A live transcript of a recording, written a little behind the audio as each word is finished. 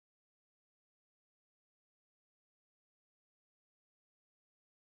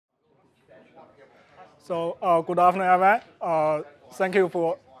So good afternoon, everyone. Thank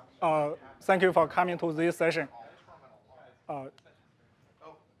you for coming to this session.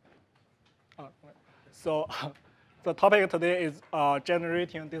 So the topic today is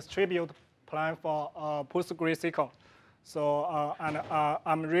generating distributed plan for PostgreSQL. So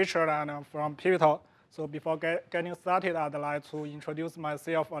I'm Richard and I'm from Pivotal. So before getting started, I'd like to introduce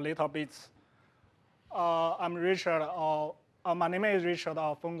myself a little bit. I'm Richard. My name is Richard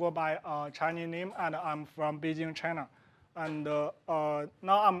Feng by Chinese name, and I'm from Beijing, China. And now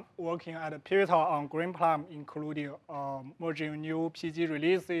I'm working at Pivotal on Green Plum, including merging new PG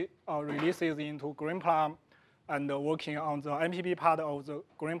releases into Green Plum, and working on the MPP part of the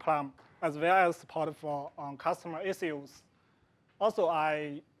Green Plum, as well as support for customer issues. Also,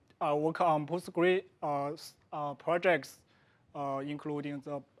 I work on Postgre projects, including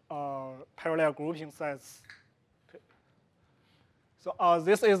the parallel grouping sets. Okay. So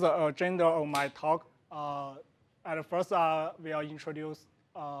this is the agenda of my talk. At first, we'll introduce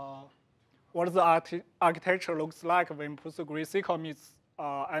what the architecture looks like when PostgreSQL meets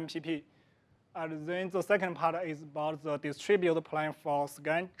MPP. And then the second part is about the distributed plan for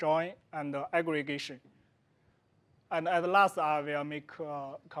scan, join, and aggregation. And at last, I will make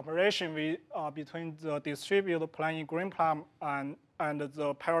a comparison between the distributed plan in Green Plum and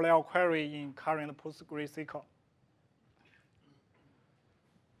the parallel query in current PostgreSQL.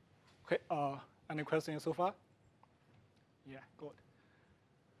 Okay, any questions so far? Yeah, good.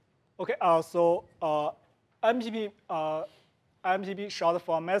 Okay, so MPP short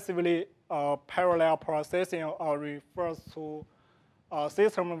for massively parallel processing refers to a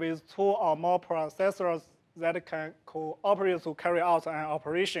system with two or more processors that can cooperate to carry out an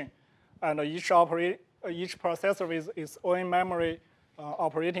operation, and each processor with its own memory,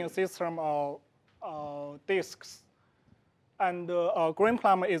 operating system, or disks. And Green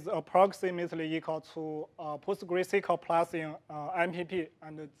Plum is approximately equal to PostgreSQL plus in MPP,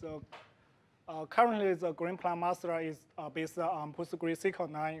 and currently the Green Plum master is based on PostgreSQL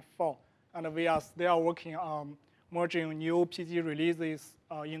 9.4, and we are still working on merging new PG releases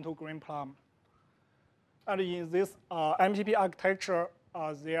into Green Plum. And in this MPP architecture,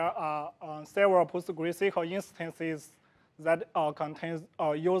 there are several PostgreSQL instances that contain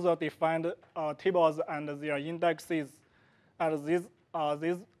user-defined tables and their indexes. And these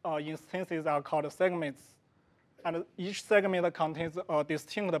instances are called segments. And each segment contains a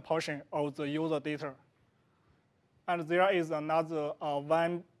distinct portion of the user data. And there is another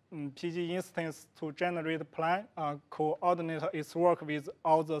one PG instance to generate plan, coordinate its work with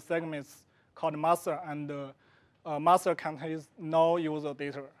all the segments called master, and master contains no user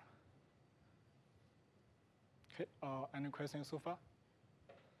data. Okay, any questions so far?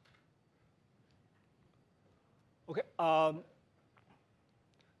 Okay,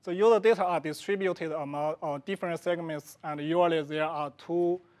 so user data are distributed among different segments, and usually there are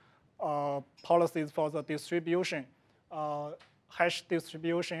two policies for the distribution, hash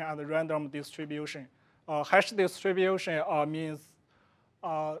distribution and random distribution. Hash distribution means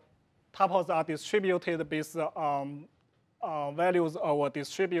tuples are distributed based on values of a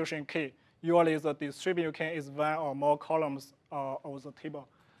distribution key. Usually the distribution key is one or more columns of the table.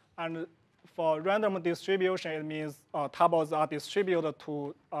 And for random distribution, it means tuples are distributed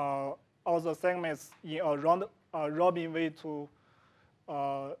to all the segments in a robin way to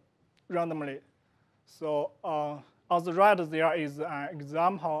randomly. So on the right, there is an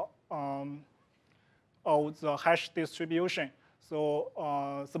example of the hash distribution.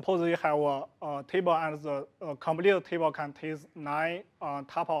 So suppose you have a table, and the complete table contains 9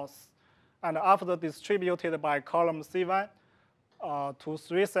 tuples. And after distributed by column C1 to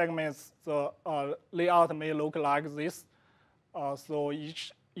 3 segments, the layout may look like this. So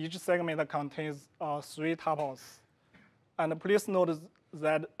each segment contains 3 tuples. And please note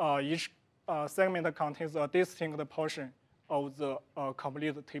that each segment contains a distinct portion of the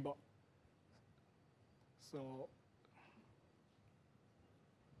complete table. So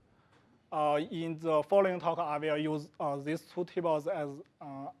in the following talk, I will use these two tables as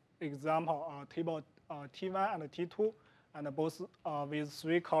example, table T1 and T2, and both with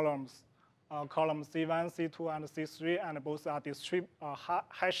 3 columns, column C1, C2, and C3, and both are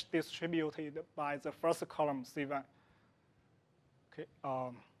hash distributed by the first column C1. Okay.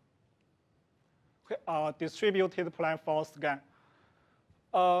 Distributed plan for scan.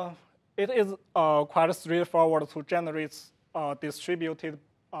 It is quite straightforward to generate distributed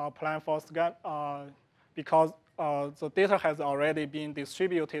plan for scan because the data has already been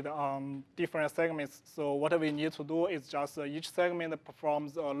distributed on different segments. So what we need to do is just each segment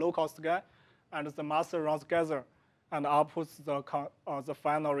performs a local scan, and the master runs together and outputs the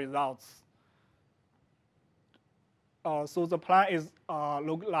final results. So the plan is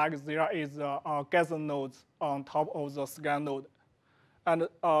look like there is a gather node on top of the scan node. And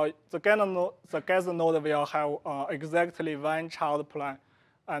the gather node will have exactly one child plan,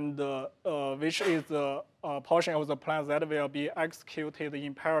 and which is the portion of the plan that will be executed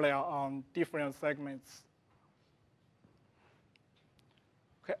in parallel on different segments.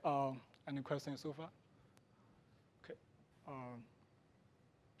 Okay, any questions so far? Okay.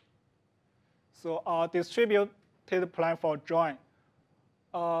 So distributed plan for join.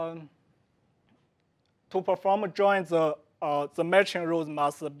 To perform a join, the matching rows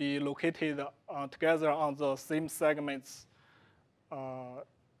must be located together on the same segments.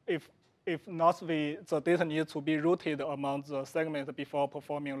 If not, the data needs to be routed among the segments before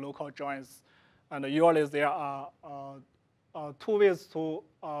performing local joins. And usually there are two ways for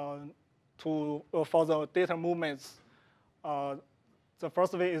the data movements. The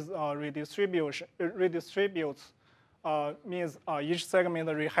first way is redistribution. Redistribute means each segment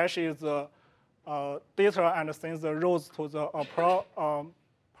rehashes the data and sends the rows to the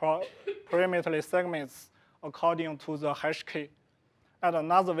parameter segments according to the hash key. And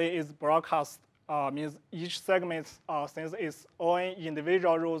another way is broadcast, means each segment sends its own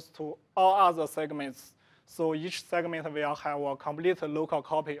individual rows to all other segments. So each segment will have a complete local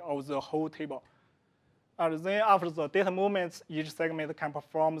copy of the whole table. And then after the data movements, each segment can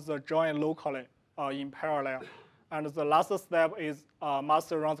perform the join locally in parallel. And the last step is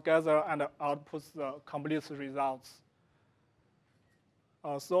master run together and output the complete results.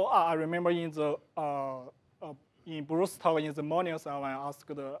 So I remember in the in Bruce's talk in the morning, someone asked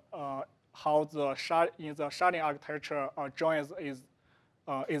how in the sharding architecture join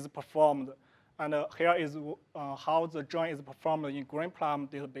is performed, and here is how the join is performed in GreenPlum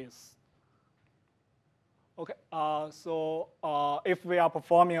database. Okay, so if we are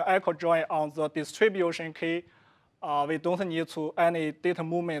performing echo join on the distribution key, we don't need to any data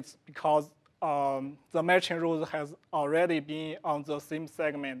movements because the matching rows has already been on the same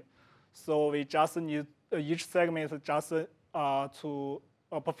segment. So we just need each segment just to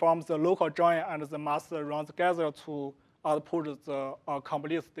perform the local join and the master run together to output the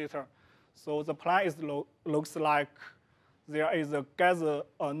complete data. So the plan is looks like there is a gather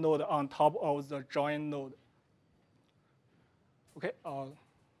node on top of the join node. Okay.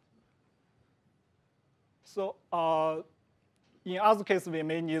 So in other cases, we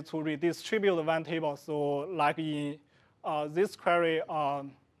may need to redistribute one table. So like in this query,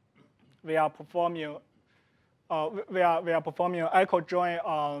 we are performing echo join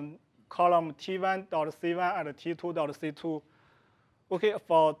on column T1.C1 and T2.C2. Okay,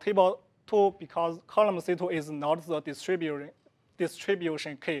 for table 2, because column C2 is not the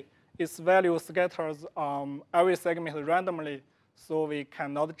distribution key, its value scatters every segment randomly. So we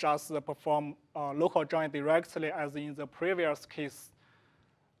cannot just perform local join directly as in the previous case.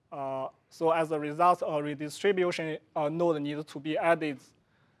 So as a result, a redistribution node needs to be added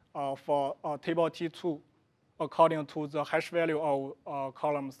for table T2 according to the hash value of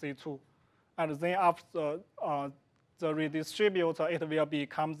column C2. And then after the redistributor, it will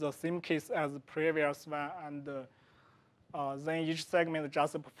become the same case as the previous one. And then each segment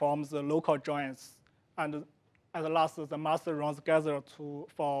just performs the local joins. And at last, the master runs together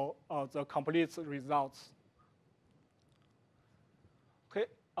for the complete results. Okay.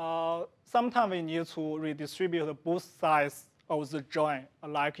 Sometimes we need to redistribute both sides of the join.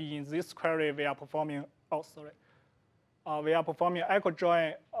 Like in this query, we are performing. We are performing echo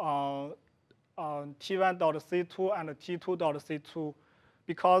join on T1.C2 and T2.C2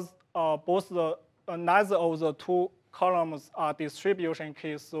 because neither of the two columns are distribution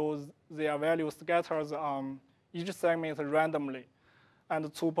keys, so their value scatters on each segment randomly.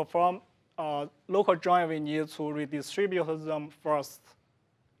 And to perform local join, we need to redistribute them first.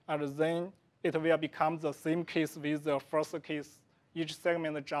 And then it will become the same case with the first case. Each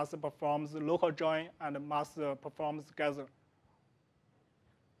segment just performs local join and master performs together.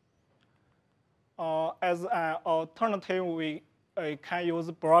 As an alternative, we can use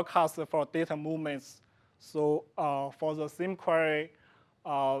broadcast for data movements. So for the same query,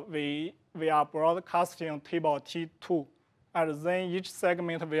 we are broadcasting table T2, and then each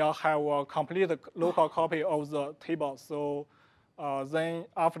segment will have a complete local copy of the table. So then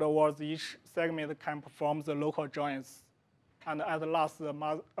afterwards, each segment can perform the local joins. And at last, the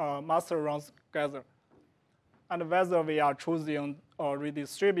master runs together. And whether we are choosing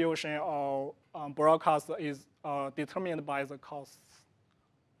redistribution or broadcast is determined by the costs.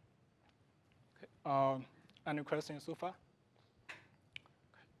 Okay. Any questions so far?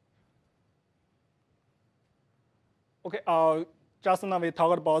 Okay. just now we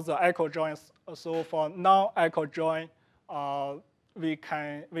talked about the echo joins. So for non-echo join, we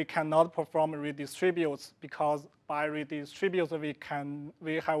cannot perform redistributes, because by redistributes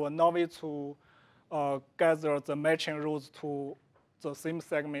we have no way to gather the matching rows to the same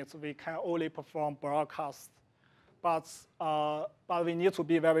segments. We can only perform broadcast. But we need to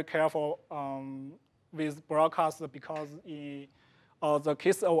be very careful with broadcast, because in the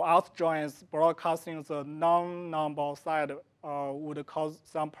case of out joins, broadcasting the non-number side would cause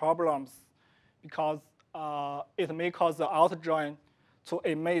some problems, because it may cause the out join to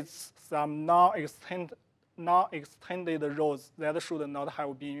emit some non-extended rows that should not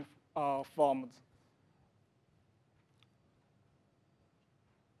have been formed.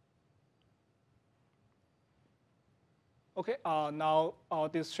 Okay, now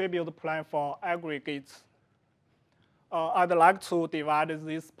distribute plan for aggregates. I'd like to divide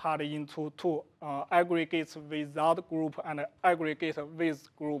this part into two, aggregates without group and aggregate with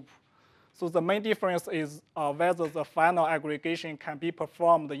group. So the main difference is whether the final aggregation can be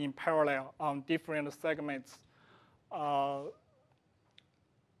performed in parallel on different segments.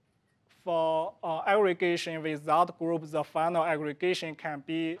 For aggregation without group, the final aggregation can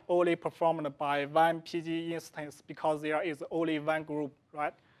be only performed by one PG instance, because there is only one group,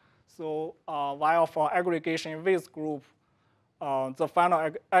 right? So while for aggregation with group, the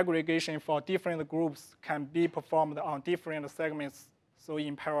final aggregation for different groups can be performed on different segments, so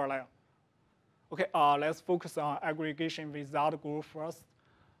in parallel. Okay, let's focus on aggregation without group first.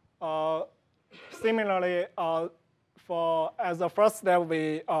 Similarly, as a first step,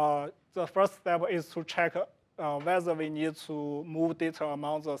 the first step is to check whether we need to move data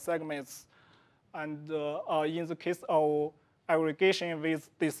among the segments. And in the case of aggregation with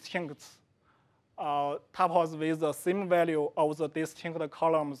distinct, tuples with the same value of the distinct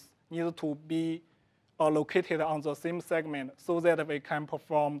columns need to be located on the same segment, so that we can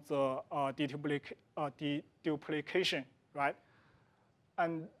perform the deduplication, right?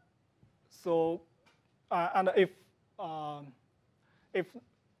 And so, and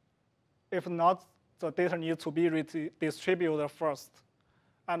if not, the data needs to be redistributed first.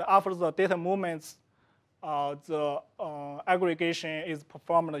 And after the data movements, the aggregation is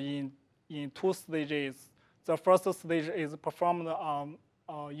performed in two stages. The first stage is performed on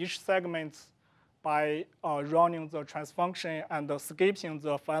each segment by running the trans function and skipping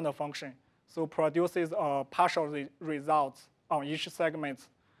the final function. So produces partial results on each segment.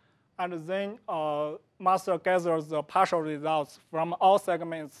 And then master gathers the partial results from all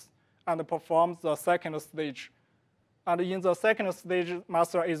segments and performs the second stage. And in the second stage,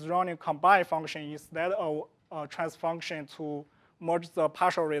 master is running combine function instead of trans function to merge the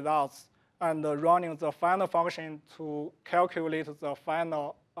partial results, and running the final function to calculate the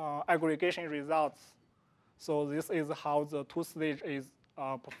final aggregation results. So this is how the two-stage is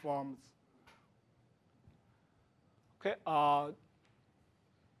performed. Okay.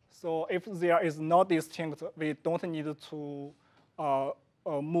 So if there is no distinct, we don't need to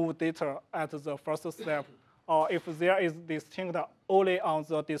move data at the first step. Or if there is distinct only on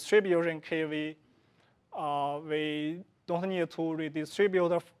the distribution key, we don't need to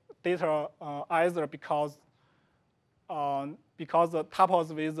redistribute data either, because the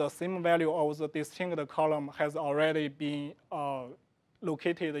tuples with the same value of the distinct column has already been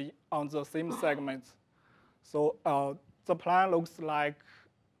located on the same segment. So the plan looks like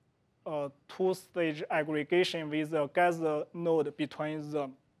a two-stage aggregation with a gather node between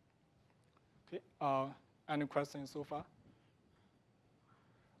them. Okay, any questions so far?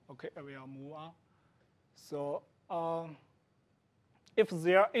 Okay, we will move on. So if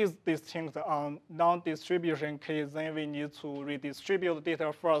there is distinct on non-distribution key, then we need to redistribute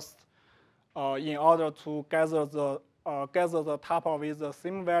data first in order to gather the tuple with the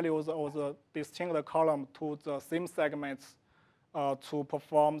same values of the distinct column to the same segments to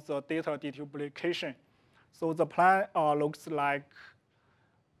perform the data deduplication. So the plan looks like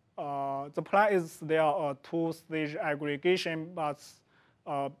the plan is there a two-stage aggregation, but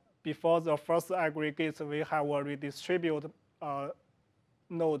before the first aggregate, we have a redistribute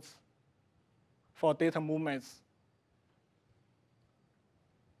nodes for data movements.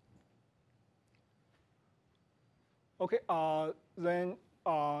 Okay, then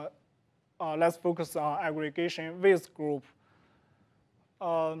let's focus on aggregation with group.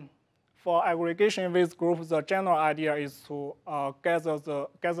 For aggregation with group, the general idea is to gather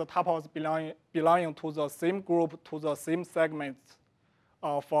tuples belonging to the same group to the same segments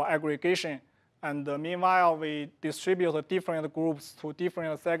for aggregation. And meanwhile, we distribute different groups to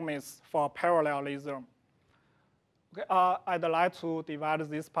different segments for parallelism. Okay, I'd like to divide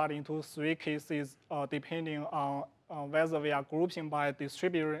this part into three cases depending on whether we are grouping by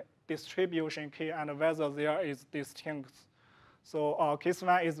distribution key and whether there is distinct. So case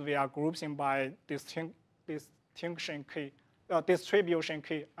 1 is we are grouping by distribution key,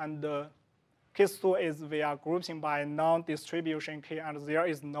 and case 2 is we are grouping by non-distribution key and there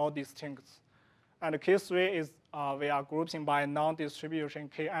is no distinct. And case 3 is we are grouping by non-distribution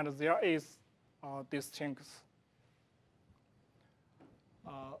key and there is distinct.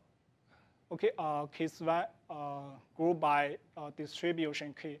 Case 1, group by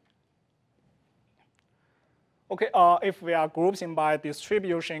distribution key. If we are grouping by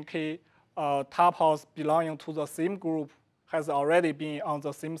distribution key, tuples belonging to the same group has already been on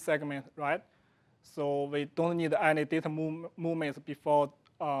the same segment, right? So we don't need any data movement before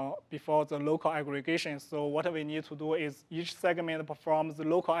the local aggregation. So what we need to do is each segment performs the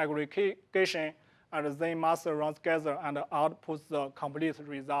local aggregation and then master runs gather and outputs the complete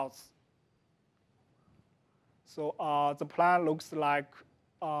results. So the plan looks like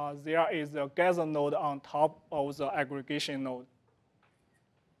there is a gather node on top of the aggregation node.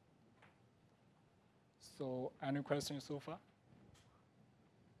 So any questions so far?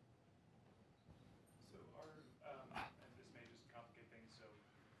 So and this may just complicate things, so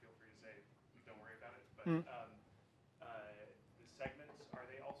feel free to say don't worry about it. But the segments, are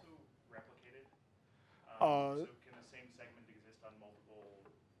they also replicated? So can the same segment exist on multiple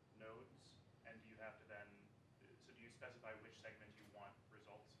nodes? And do you have to then, so do you specify which segment you want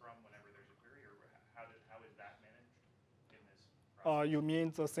results from whenever there's a query, or how is that managed in this process? You mean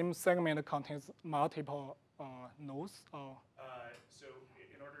the same segment contains multiple nodes? So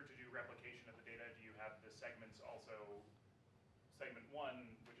in order to do replication of the data, do you have the segments also, segment 1,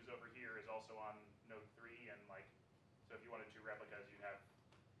 which is over here, is also on node 3, and so if you wanted 2 replicas, you'd have,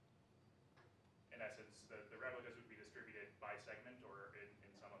 in essence, the replicas would be distributed by segment or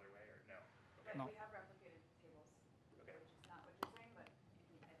in some other way, or no? Okay. No. We have replicated tables, Okay. which is not what you're saying, but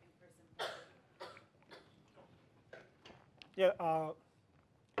I think for simplicity. Yeah.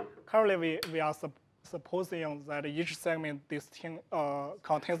 Currently, we are supposing that each segment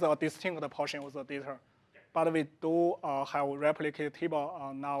contains a distinct portion of the data. But we do have replicate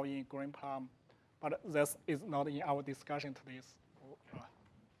table now in Green Plum. But this is not in our discussion today.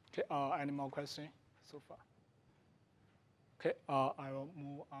 Any more questions so far? I will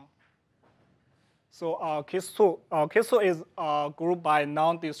move on. So case 2. Case 2 is grouped by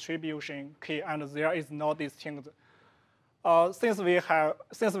non-distribution key, and there is no distinct. Since we have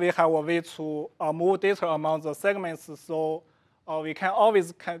a way to move data among the segments, so we can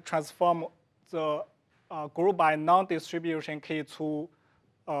always transform the group by non-distribution key to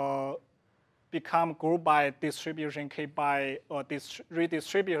become group by distribution key by a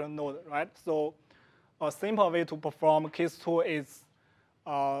redistributed node, right? So a simple way to perform case 2 is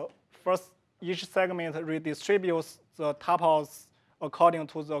first each segment redistributes the tuples according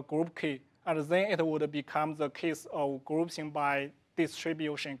to the group key. And then it would become the case of grouping by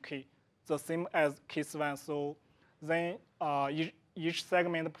distribution key, the same as case 1. So then each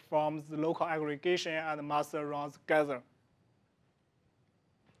segment performs the local aggregation and master runs gather.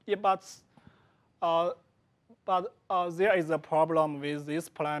 Yeah, but there is a problem with this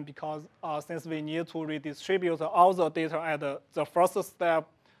plan because since we need to redistribute all the data at the first step,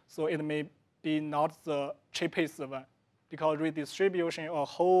 so it may be not the cheapest one because redistribution of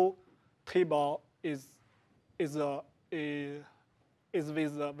whole table is with a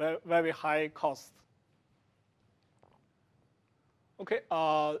very high cost.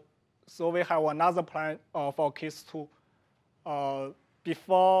 So we have another plan for case 2.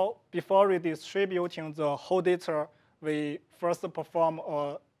 Before redistributing the whole data, we first perform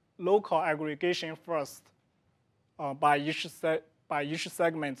a local aggregation first by each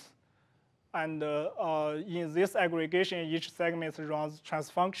segment. And in this aggregation, each segment runs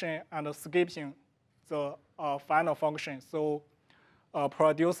transfunction and skipping the final function. So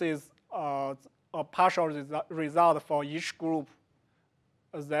produces a partial result for each group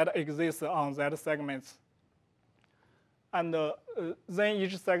that exists on that segment. And then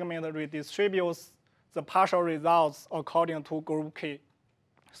each segment redistributes the partial results according to group key.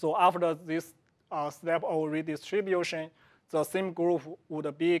 So after this step of redistribution, the same group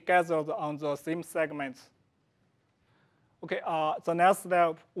would be gathered on the same segment. The next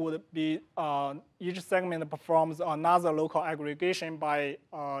step would be each segment performs another local aggregation by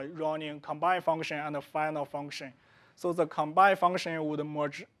running combine function and the final function. So the combine function would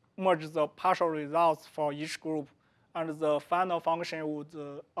merge the partial results for each group, and the final function would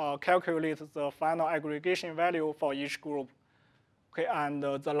calculate the final aggregation value for each group. And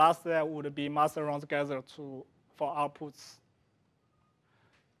the last step would be master runs gather for outputs.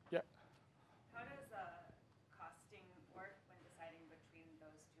 How does costing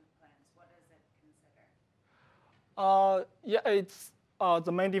Yeah, it's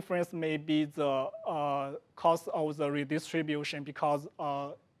the main difference may be the cost of the redistribution because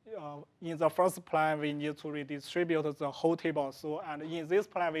in the first plan we need to redistribute the whole table. So and in this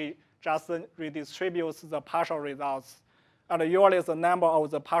plan we just redistribute the partial results. And usually the number of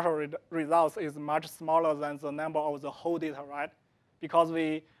the partial results is much smaller than the number of the whole data, right? Because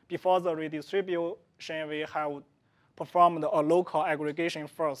before the redistribution we have performed a local aggregation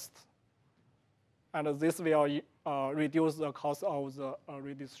first. And this will reduce the cost of the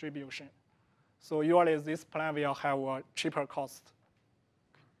redistribution. So usually this plan will have a cheaper cost.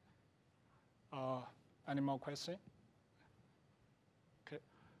 Any more questions? Okay.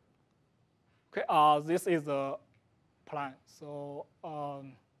 Okay. This is the plan. So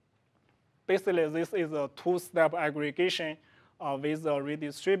basically, this is a two-step aggregation with the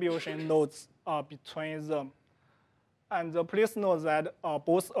redistribution nodes between them. And please note that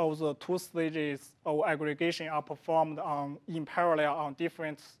both of the two stages of aggregation are performed in parallel on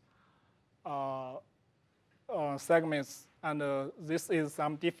different segments. And this is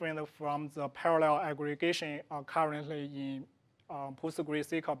some different from the parallel aggregation currently in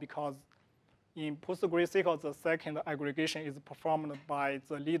PostgreSQL because in PostgreSQL, the second aggregation is performed by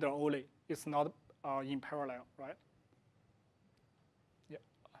the leader only. It's not in parallel, right?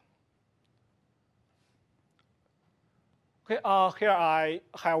 Okay, here I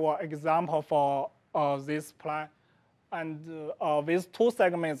have an example for this plan. And with two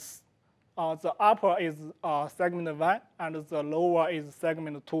segments, the upper is segment 1, and the lower is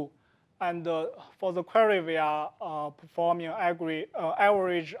segment 2. And for the query, we are performing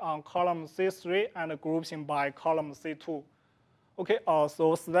average on column C3 and grouping by column C2. Okay,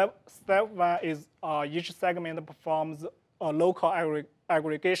 so step 1 is each segment performs a local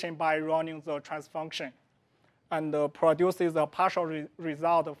aggregation by running the transfer function and produces a partial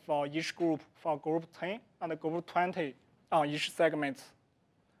result for each group, for group 10 and group 20 on each segment.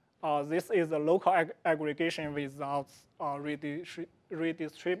 This is a local aggregation without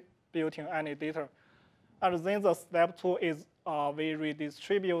redistributing any data. And then the step 2 is we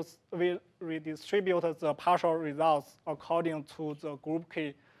redistribute the partial results according to the group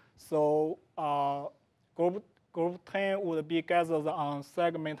key. So group 10 would be gathered on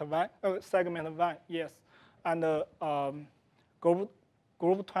segment 1, yes. And group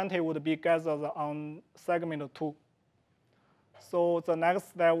 20 would be gathered on segment 2. So the next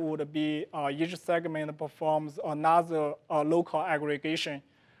step would be each segment performs another local aggregation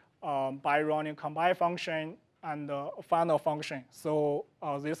by running combine function and final function. So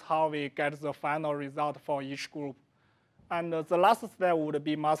this is how we get the final result for each group. And the last step would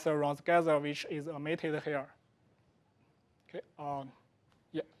be master runs together, which is omitted here. Okay.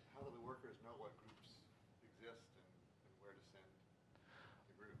 Yeah. How do the workers know what groups exist and where to send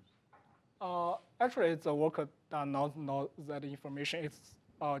the groups? Actually, the worker does not know that information. It's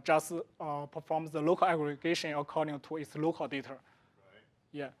just performs the local aggregation according to its local data. Right.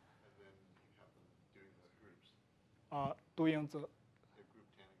 Yeah. And then you have them doing the groups. Doing the group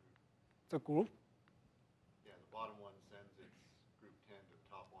 10 group. the group. Yeah, the bottom one sends its group 10 to the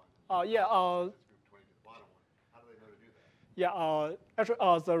top one. Yeah. Sends group 20 to the bottom one. How do they know to do that? Yeah.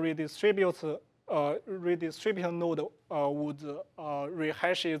 Actually, the redistribute node would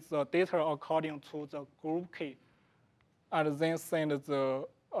rehashes the data according to the group key, and then send the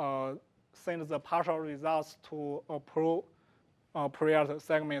partial results to prior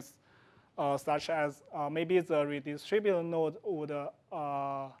segments, such as maybe the redistribute node would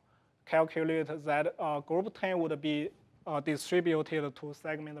calculate that group 10 would be distributed to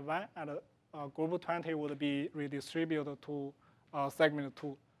segment 1, and group 20 would be redistributed to segment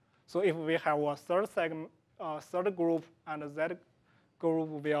 2. So if we have a third group, and that group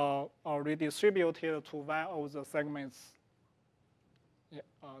will redistributed to one of the segments. Yeah,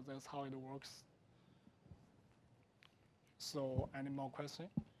 that's how it works. So any more questions?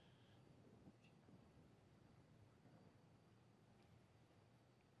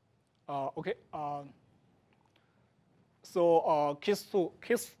 Okay. So case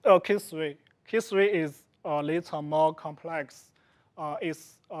 3 is a little more complex.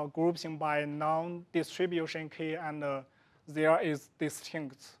 It's grouping by non-distribution key, and there is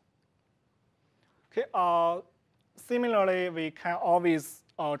distinct. Okay. Similarly, we can always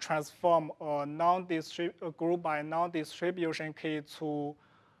transform a group by non-distribution key to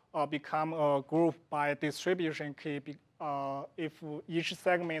become a group by distribution key. If each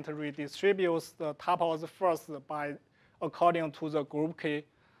segment redistributes the tuples first by according to the group key,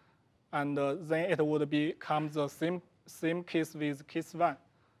 and then it would become the same case with case 1.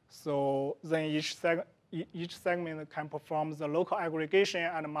 So then each segment can perform the local aggregation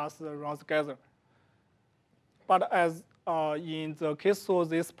and must run together. But as in the case 2,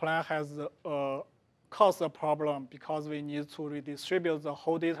 this plan has caused a problem because we need to redistribute the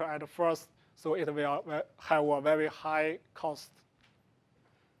whole data at first, so it will have a very high cost.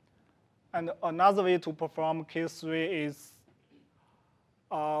 And another way to perform case 3 is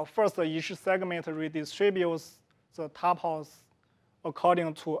first, each segment redistributes the tuples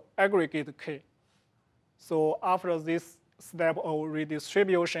according to aggregate key. So after this step of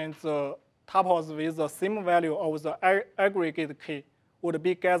redistribution, the tuples with the same value of the aggregate key would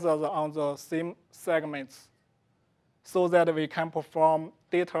be gathered on the same segments so that we can perform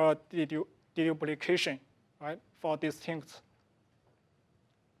data deduplication, right, for distinct.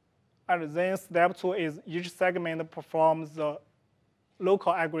 And then step 2 is each segment performs the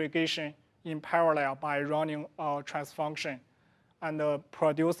local aggregation in parallel by running a transfer function and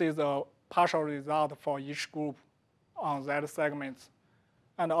produces a partial result for each group on that segment.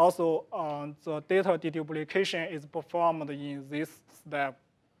 And also, the data deduplication is performed in this step.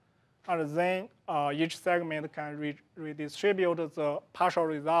 And then each segment can redistribute the partial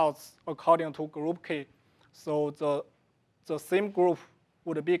results according to group key. So the same group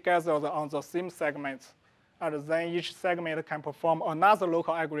would be gathered on the same segment. And then each segment can perform another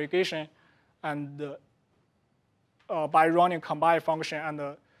local aggregation and by running combine function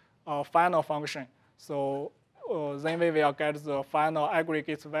and final function. So then we will get the final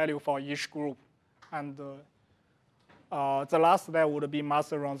aggregate value for each group. And the last step would be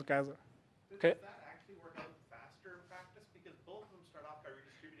master run together. Okay. Does that actually work out faster in practice? Because both of them start off by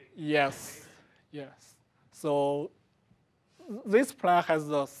redistributing. Yes, yes. So this plan has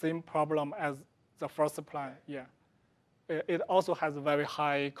the same problem as the first plan, yeah. It also has a very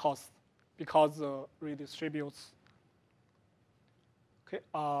high cost because redistributes. Okay.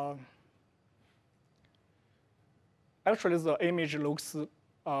 Actually, the image looks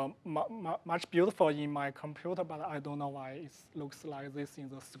much beautiful in my computer, but I don't know why it looks like this in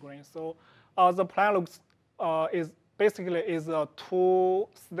the screen. So the plan looks is basically is a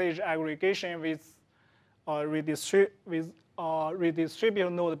two-stage aggregation with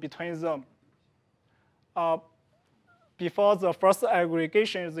redistribute node between them. Before the first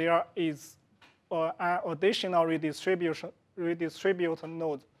aggregation, there is an additional redistribute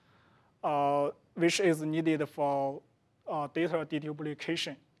node, which is needed for data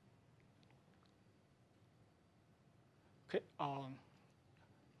deduplication. Okay.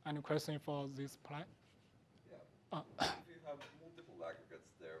 Any question for this plan? Yeah. If you have multiple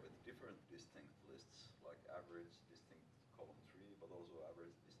aggregates there with different distinct lists, like average distinct column 3, but also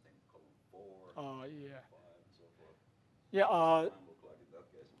average distinct column 4, Yeah. 5, and so forth. Yeah. What does the plan look like in that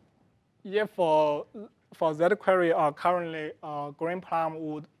case? Yeah. For that query, currently GreenPlum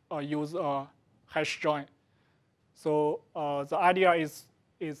would use a hash join. So the idea is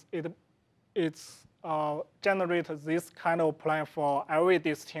it's generate this kind of plan for every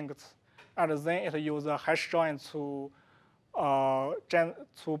distinct, and then it uses a hash join to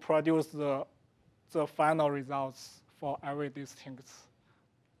produce the final results for every distinct.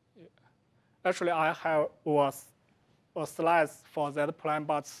 Yeah. Actually, I have a slide for that plan,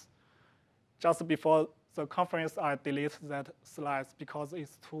 but just before the conference, I deleted that slide because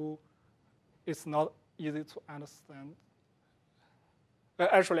it's not easy to understand.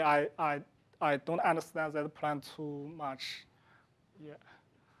 Actually, I don't understand that plan too much. Yeah.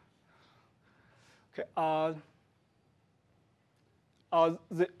 Okay.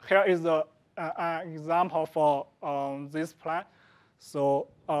 Here is an example for this plan. So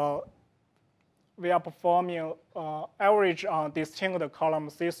we are performing average on distinct column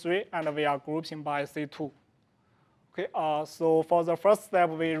C3, and we are grouping by C2. Okay. So for the first step,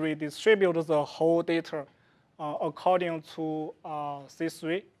 we redistribute the whole data according to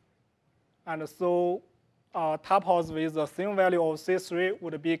C3. And so tuples with the same value of C3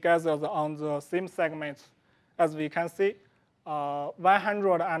 would be gathered on the same segment. As we can see,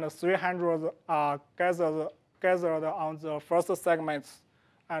 100 and 300 are gathered on the first segment,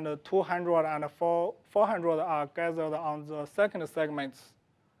 and 200 and 400 are gathered on the second segment.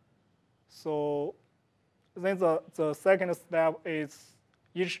 So then the second step is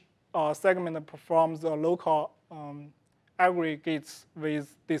each segment performs the local aggregates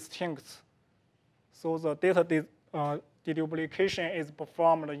with distinct. So the data deduplication is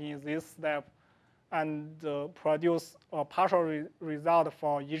performed in this step and produce a partial result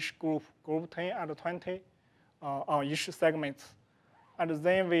for each group 10 and 20 on each segment. And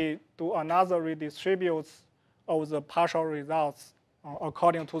then we do another redistribute of the partial results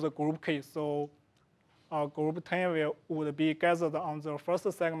according to the group key. So group 10 would be gathered on the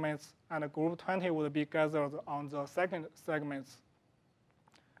first segment, and group 20 would be gathered on the second segment.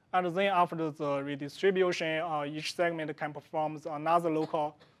 And then after the redistribution, each segment can perform another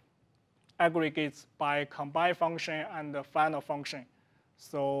local aggregates by combine function and the final function.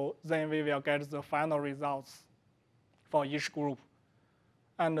 So then we will get the final results for each group.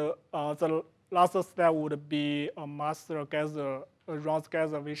 And the last step would be a master gather, a round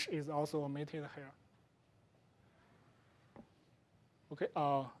gather, which is also omitted here. Okay,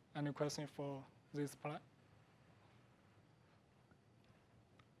 any question for this plan?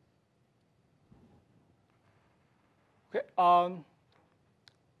 Okay,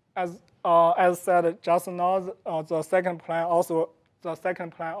 as said just now, the second plan also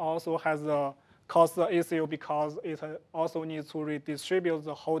has a cost issue because it also needs to redistribute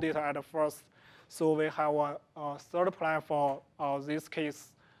the whole data at first. So we have a third plan for this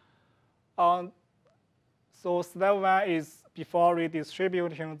case. So step one is before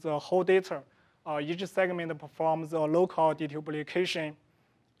redistributing the whole data, each segment performs a local deduplication,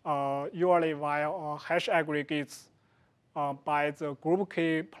 usually via hash aggregates by the group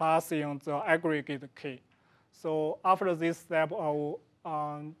key plus in the aggregate key. So after this step of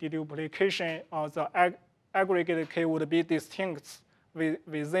deduplication, the aggregate key would be distinct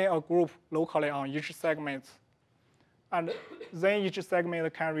within a group locally on each segment. And then each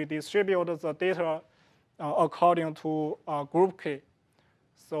segment can redistribute the data according to a group key.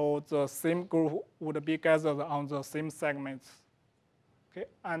 So the same group would be gathered on the same segments. Okay,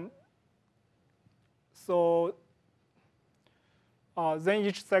 and so then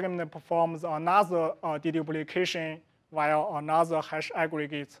each segment performs another deduplication via another hash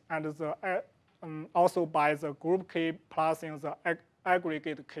aggregate, and also by the group key plus in the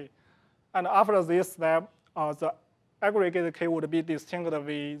aggregate key. And after this step, the aggregate key would be distinct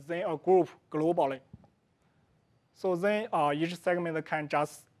within a group globally. So then each segment can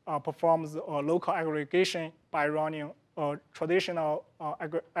just perform a local aggregation by running a traditional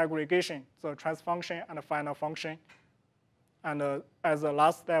aggregation, the trans function and the final function. And as the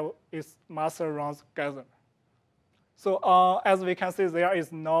last step is master rounds gather. So as we can see, there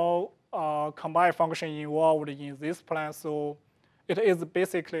is no combine function involved in this plan. So it is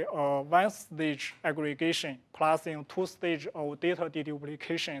basically a one-stage aggregation plus in two stages of data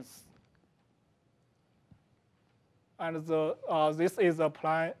deduplications. And this is a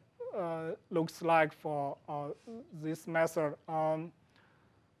plan looks like for this method.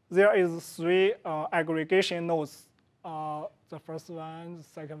 There is three aggregation nodes. The first one, the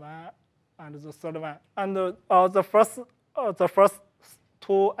second one, and the third one. And the first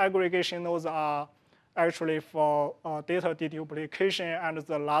two aggregation nodes are actually for data deduplication, and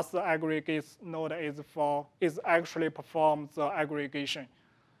the last aggregate node is actually perform the aggregation.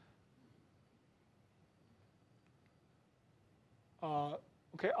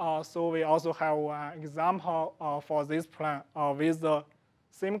 Okay, so we also have an example for this plan with the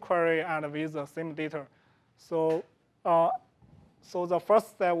same query and with the same data. So the first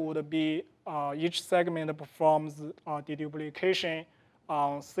step would be each segment performs deduplication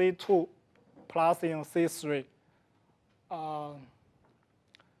on C2 plus in C3.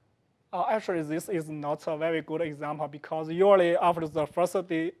 Actually, this is not a very good example because usually after the first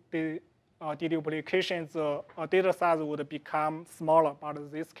deduplication, the data size would become smaller, but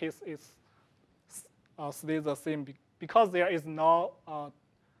in this case is still the same because there is no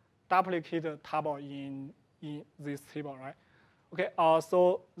duplicate table in this table, right? Okay,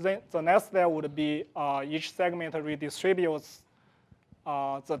 so then the next step would be each segment redistributes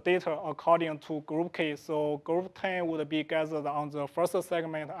the data according to group key. So group 10 would be gathered on the first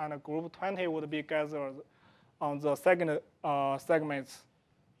segment, and group 20 would be gathered on the second segment.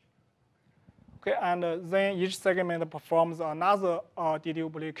 Okay, and then each segment performs another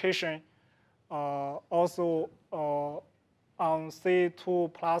deduplication also on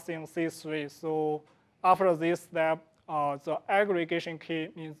C2 plus in C3. So after this step, the aggregation key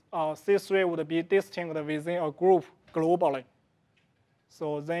means C3 would be distinct within a group globally.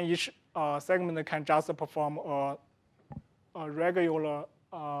 So then each segment can just perform a regular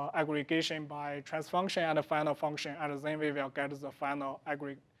aggregation by trans function and final function, and then we will get the final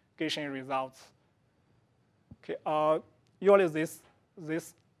aggregation results. Okay, usually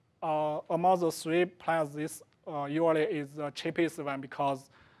this among the three plans, this usually is the cheapest one because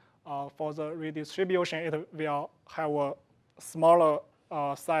for the redistribution, it will have a smaller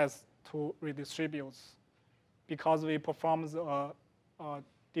size to redistribute because we perform the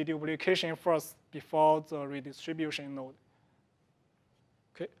deduplication first before the redistribution node.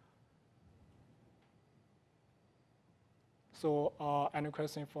 Okay. So any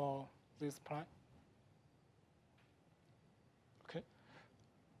question for this plan? Okay.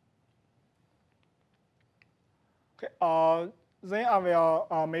 Okay. then I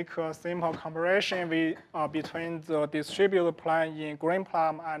will make a simple comparison between the distributed plan in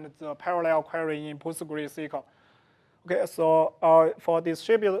GreenPlum and the parallel query in PostgreSQL. Okay, so for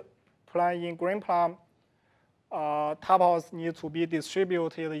distributed plan in GreenPlum, tuples need to be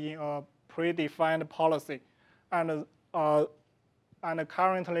distributed in a predefined policy. And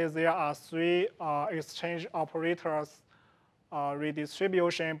currently there are 3 exchange operators,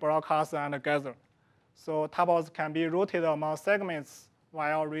 redistribution, broadcast, and gather. So tuples can be routed among segments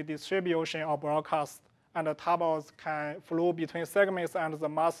via redistribution or broadcast, and the tuples can flow between segments and the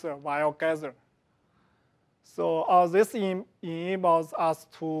master via gather. So this enables us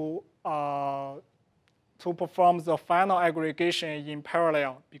to perform the final aggregation in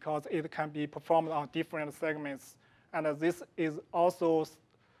parallel because it can be performed on different segments. And this is also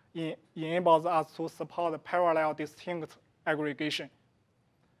enables us to support the parallel distinct aggregation.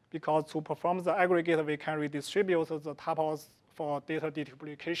 Because to perform the aggregate, we can redistribute the tuples for data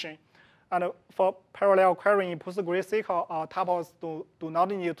deduplication. And for parallel querying in PostgreSQL, tuples do not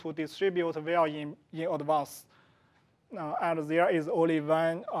need to distribute well in advance. And there is only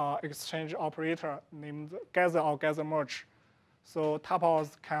one exchange operator named gather or gather merge. So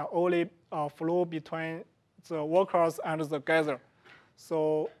tuples can only flow between the workers and the gather.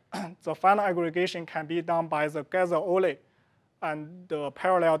 So the final aggregation can be done by the gather only, and the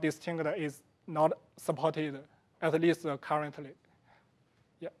parallel distinct is not supported, at least currently.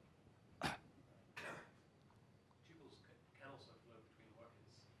 Yeah. Tuples can also flow between workers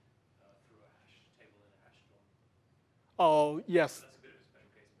through a hash table and a hash DOM. Oh, yes. So that's a bit of a special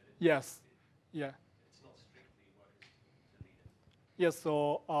case, but Yes. Yeah. it's not strictly workers to lead it. Yes,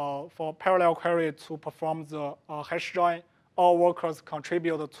 so for parallel query to perform the hash join, all workers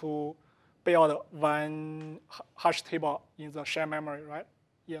contribute to build one hash table in the shared memory, right?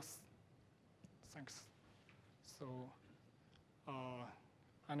 Yes. Thanks. So,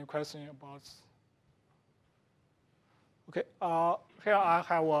 any question about? Okay. Here I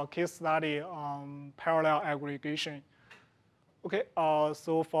have a case study on parallel aggregation. Okay.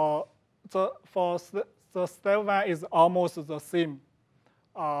 So for the step 1 is almost the same.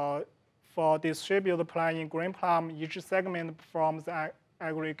 For distributed plan in GreenPlum, each segment performs the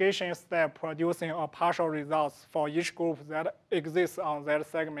aggregation step, producing a partial results for each group that exists on that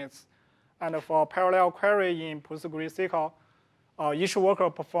segments. And for parallel query in PostgreSQL, each worker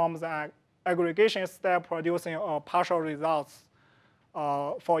performs an aggregation step, producing a partial results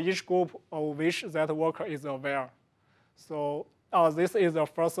for each group of which that worker is aware. So this is the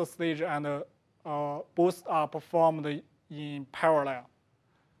first stage, and both are performed in parallel.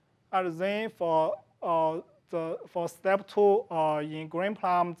 And then for step 2 in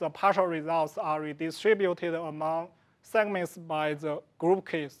GreenPlum, the partial results are redistributed among segments by the group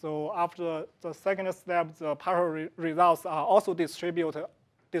key. So after the second step, the partial results are also distributed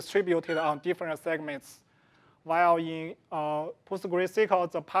on different segments. While in PostgreSQL,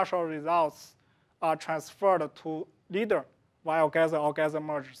 the partial results are transferred to leader via gather or gather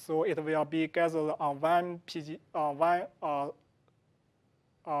merge. So it will be gathered on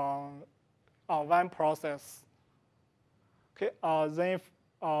one process. Okay. Then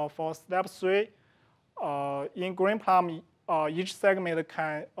for step 3, in GreenPlum, each segment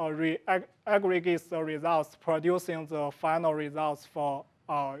can aggregate the results, producing the final results for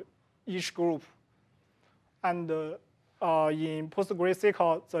each group. And in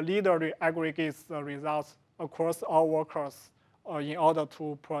PostgreSQL, the leader aggregates the results across all workers in order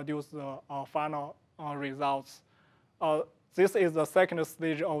to produce the final results. This is the second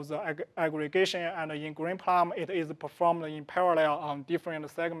stage of the aggregation, and in GreenPlum, it is performed in parallel on different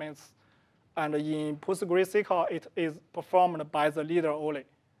segments. And in PostgreSQL, it is performed by the leader only.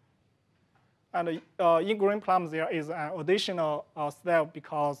 And in GreenPlum, there is an additional step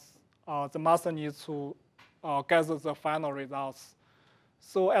because the master needs to gather the final results.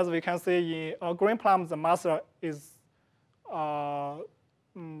 So as we can see in GreenPlum, the master is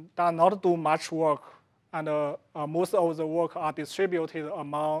does not do much work, and most of the work are distributed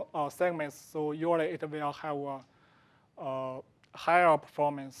among segments. So usually it will have a higher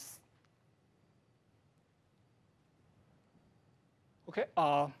performance. Okay,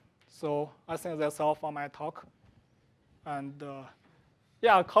 so I think that's all for my talk. And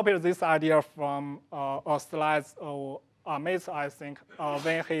yeah, I copied this idea from a slide of Amit, I think,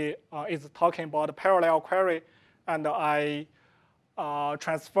 when he is talking about parallel query, and I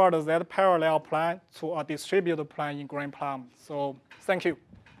transferred that parallel plan to a distributed plan in GreenPlum. So thank you.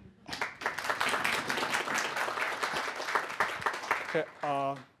 Okay,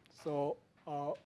 so